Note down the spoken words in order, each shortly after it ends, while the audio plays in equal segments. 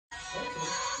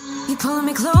pulling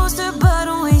me closer, but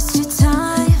don't waste your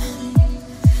time.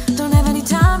 Don't have any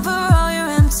time for all your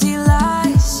empty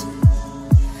lies.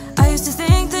 I used to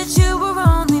think that you were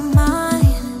only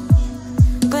mine,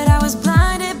 but I was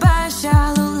blinded by a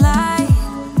shallow light.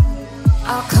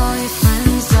 I'll call your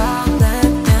friends, I'll let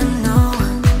them know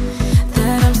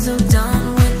that I'm so done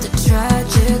with the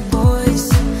tragic boys.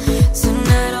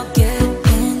 Tonight I'll get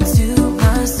into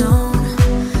my zone.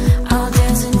 I'll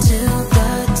dance until the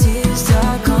tears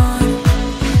are gone.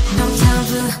 No time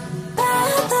for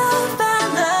bad love, bad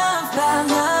love, bad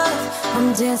love. I'm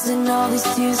dancing all these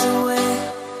tears away.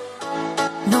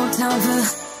 No time for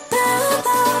bad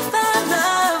love, bad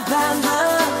love, bad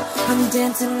love. I'm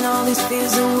dancing all these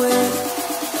fears away.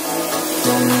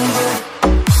 Don't need it.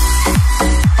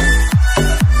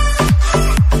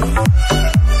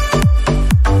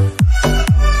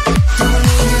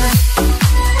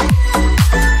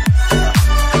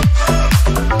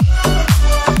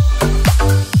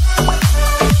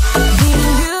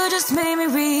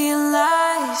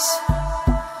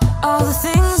 All the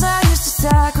things I used to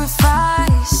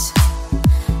sacrifice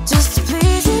just to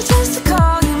please you, just to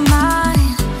call you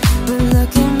mine. But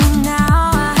look at me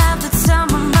now, I have the time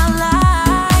of my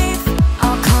life.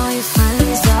 I'll call your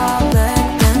friends, I'll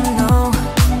let them know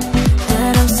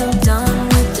that I'm so done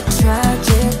with the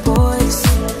tragic boys.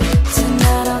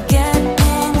 Tonight I'll get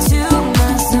into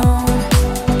my zone.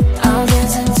 I'll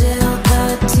dance until the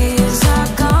tears are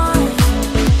gone.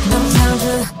 No time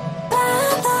for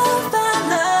bad love, bad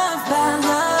love, bad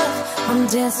love. I'm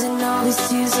dancing all these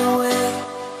tears away.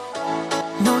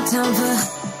 No time for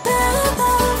bad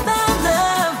love, bad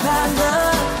love, bad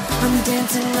love. I'm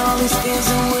dancing all these fears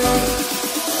away.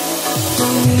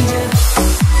 Don't need it.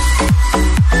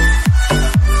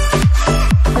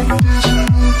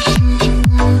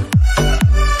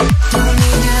 Don't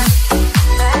need it.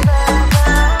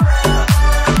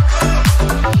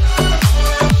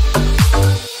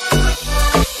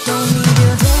 Don't need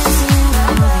you dancing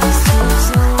all these tears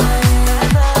away.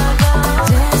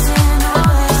 Dancing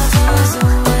all these tears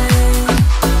away.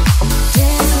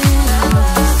 Dancing all these tears away. Dancing all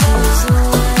these tears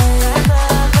away.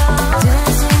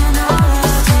 Dancing all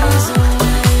these tears away.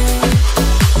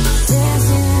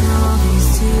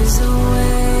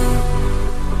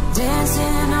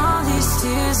 Dancing all these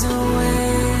tears away.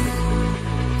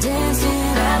 Dancing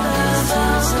all these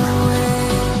tears away.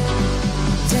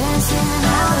 Dancing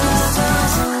all these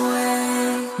tears away.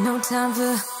 No time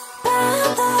for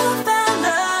bad love, bad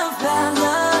love, bad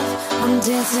love. I'm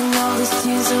dancing all these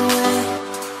tears away.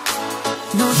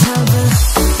 No time for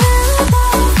bad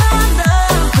love, bad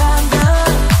love, bad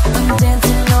love. I'm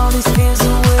dancing all these fears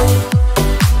away.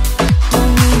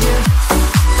 Don't need you.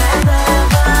 Bad love,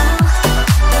 bad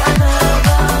love,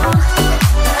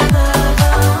 bad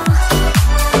love.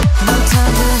 No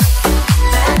time for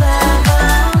bad love,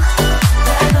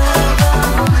 bad love.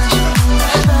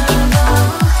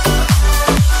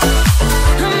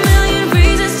 A million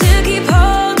reasons to keep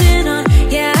holding on.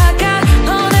 Yeah, I got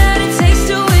all that it takes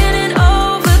to win and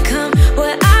overcome.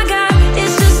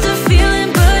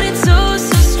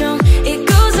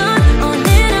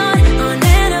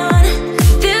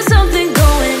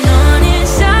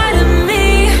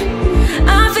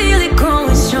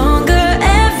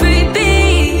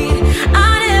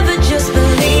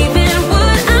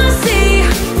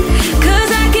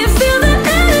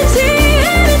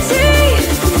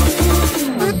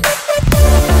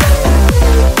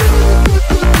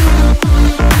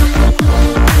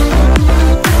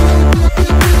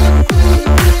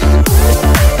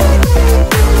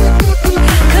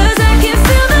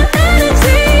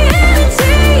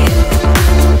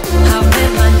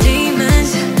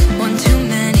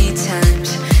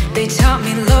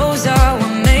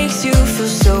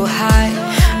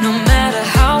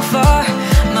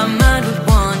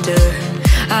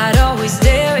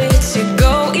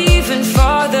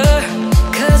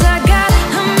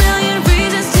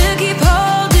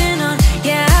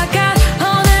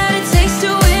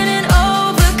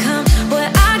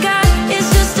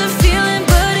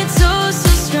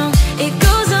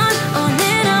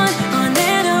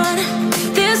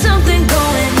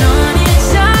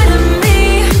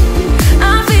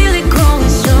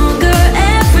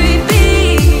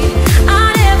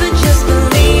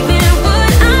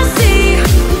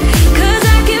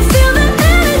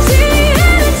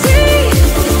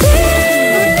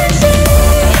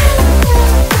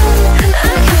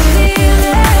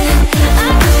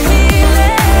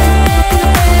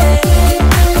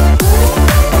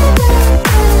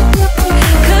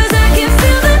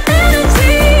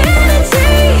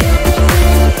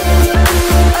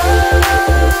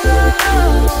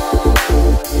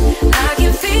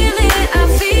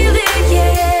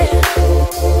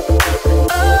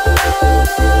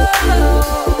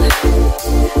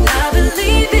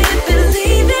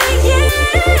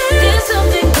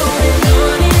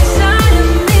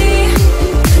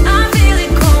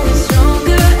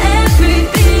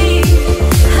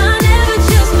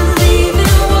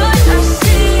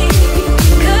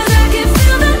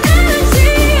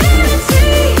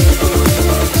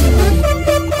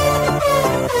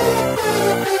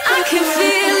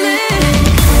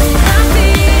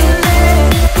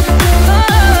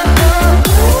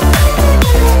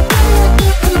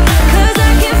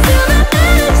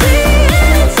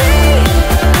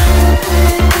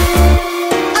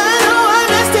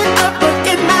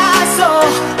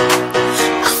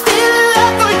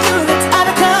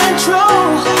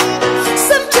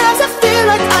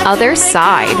 Other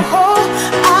side.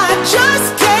 I just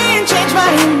can't change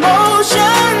my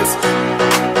emotions.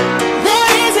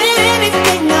 There isn't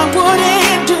anything I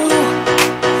wouldn't do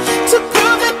to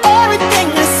prove that everything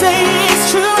I say is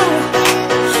true.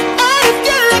 And if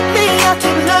you let me, I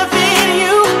keep loving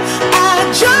you.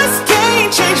 I just can't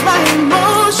change my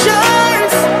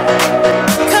emotions.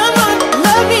 Come on,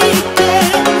 love me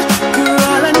again. You're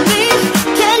all I need.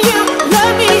 Can you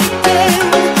love me again?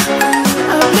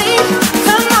 Love me.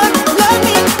 Come on, love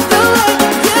me the way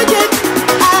you did.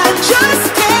 I just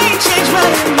can't change my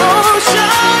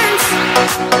emotions.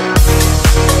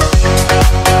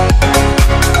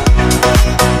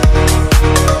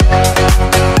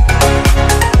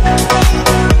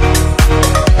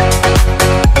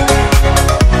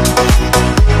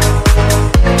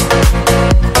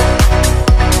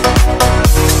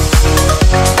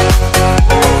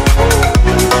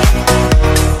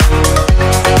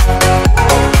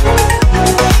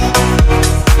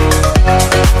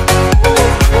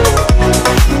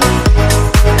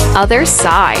 Other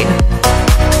side.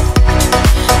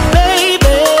 Baby,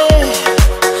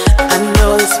 I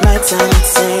know this might sound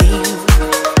insane,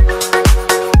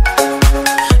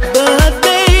 but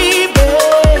baby,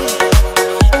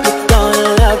 you're gonna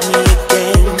love me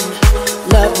again,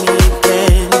 love me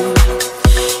again.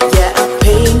 Yeah, I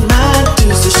paid my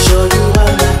dues to show you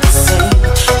I'm not the same.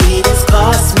 It has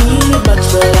cost me much,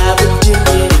 but I would do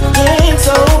it again.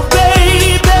 So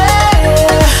baby,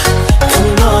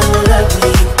 come on, love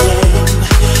me again,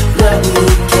 love me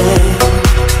again.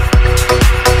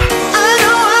 I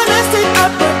know I messed it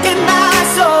up, but in my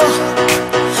soul,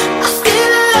 I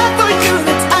feel a love for you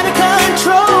that's out of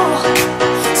control.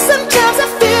 Sometimes I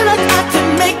feel like I can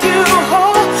make you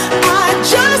whole. I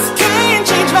just can't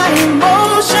change my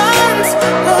emotions.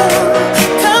 Oh,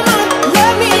 come on,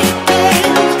 love me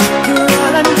again. You're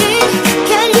all I need.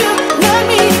 Can you love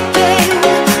me again?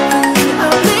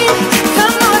 Love me.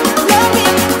 Come on, love me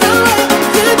the way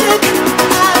you did.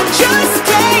 I just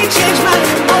can't change my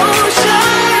emotions.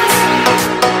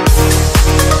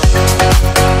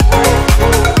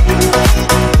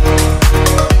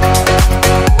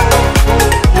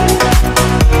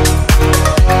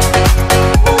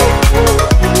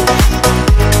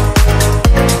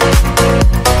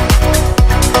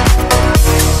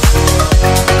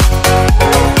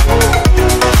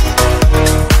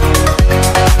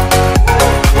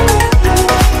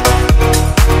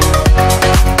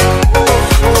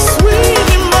 Sweet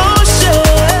emotion. I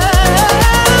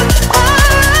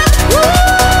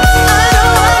know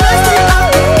I messed it up,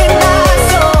 but in my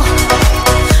soul,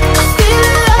 I feel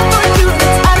a love for you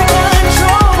that's out of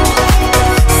control.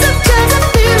 Sometimes I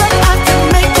feel like I can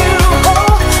make you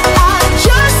whole. I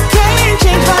just can't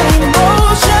change my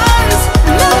emotions.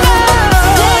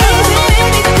 There isn't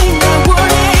anything I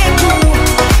wouldn't do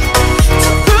to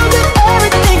prove that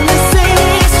everything I say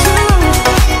is true.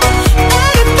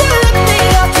 And if you let me,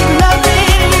 I'll keep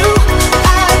loving you. I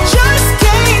just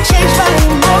can't change my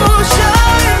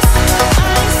emotions. I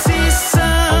see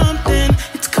something,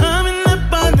 it's coming up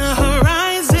on the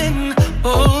horizon.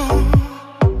 Oh,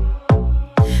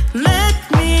 let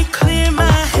me clear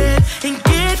my head and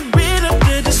get rid of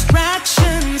the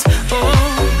distractions. Oh,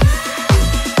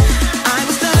 I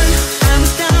was down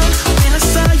when I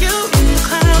saw you in the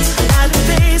clouds. Out of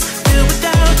phase, filled with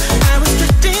doubt. I was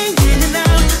drifting in and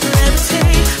out,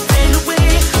 levitate, fade away.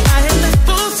 I had left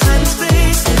full time and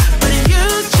space, but you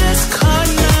just caught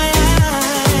my eye.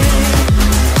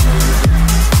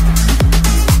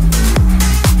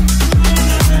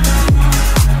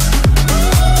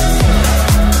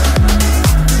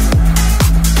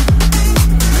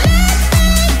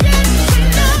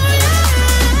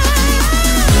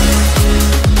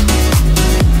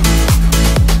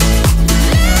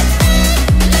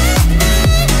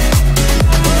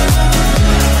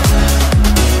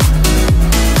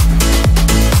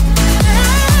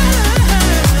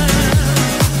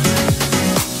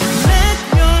 Let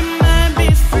your mind be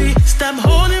free. Stop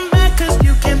holding back, 'cause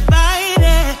you can fight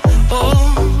it. Oh,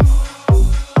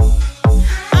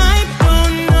 I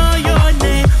don't know your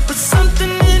name, but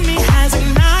something in me has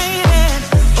ignited.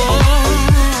 Oh,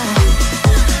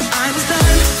 I was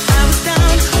down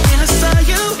when I saw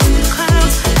you in the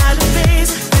clouds. Out of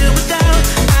phase, filled with doubt.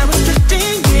 I was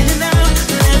drifting in and out,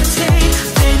 levitate,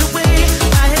 fade away.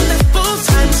 I had left full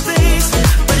time and space,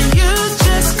 but you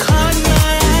just caught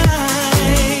my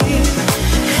eye.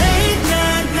 Hey,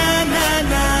 nah,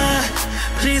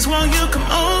 please won't you come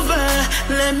over?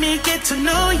 Let me get to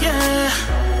know ya.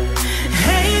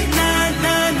 Hey, nah,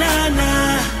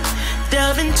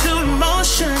 delve into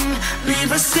emotion.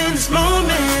 Leave us in this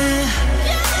moment.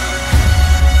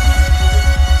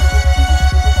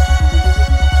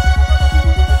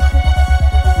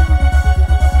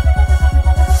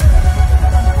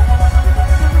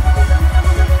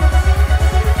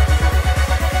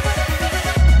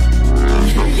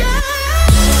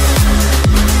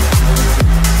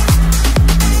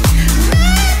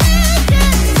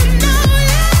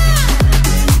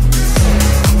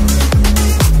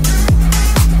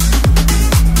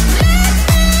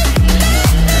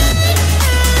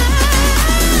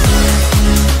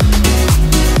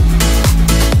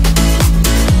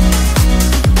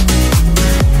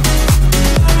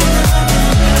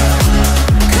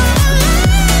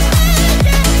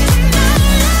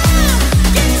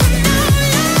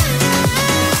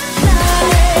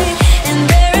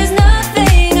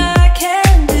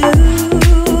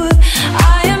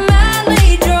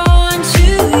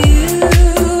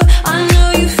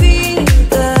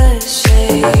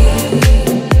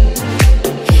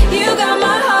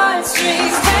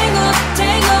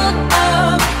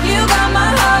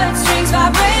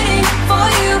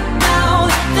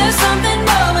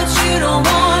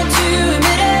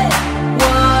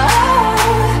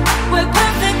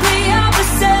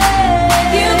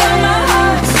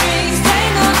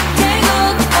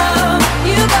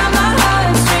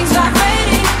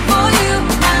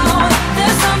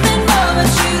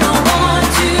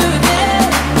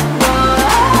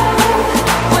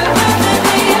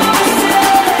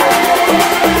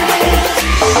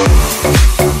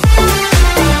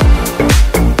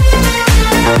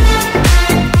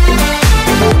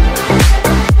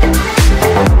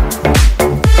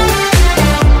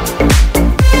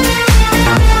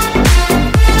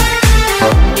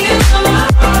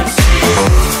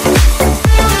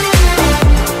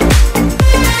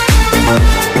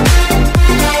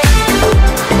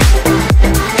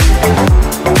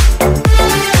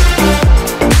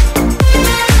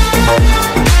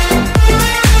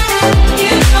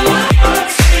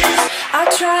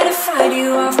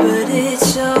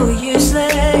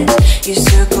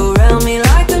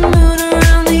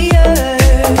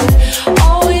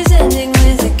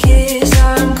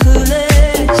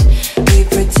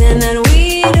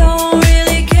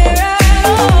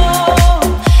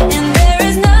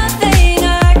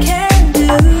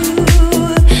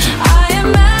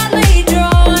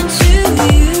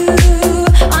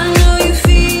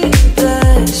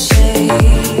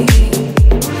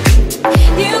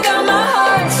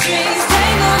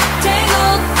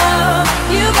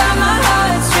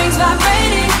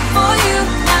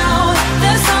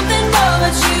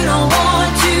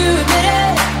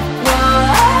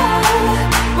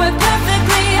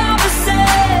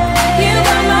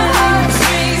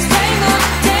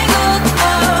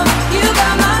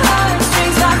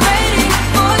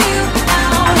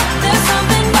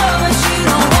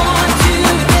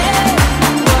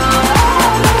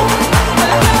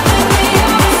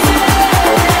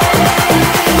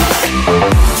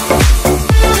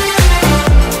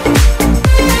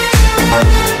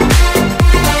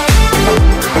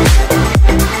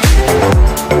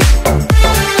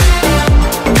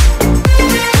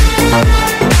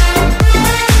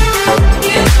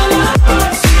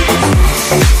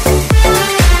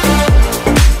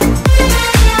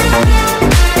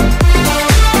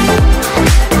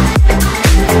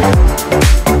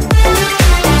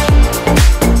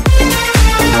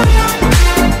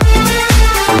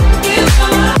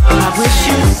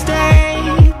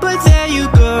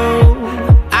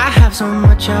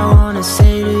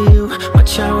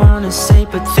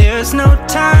 was no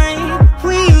time,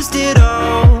 we used it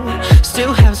all.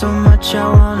 Still have so much I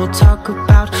wanna talk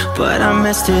about, but I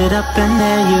messed it up and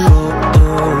there you go.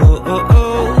 Oh, oh,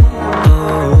 oh,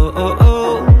 oh, oh,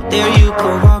 oh. There you go,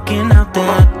 walking out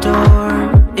that door.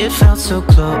 It felt so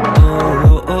close,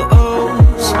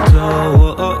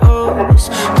 close,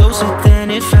 closer than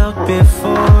it felt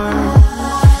before.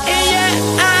 And yeah,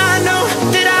 I know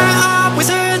that I always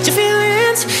hurt your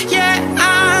feelings. Yeah,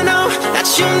 I know that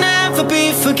you'll never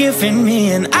be forgiving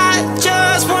me, and I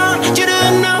just want you to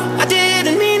know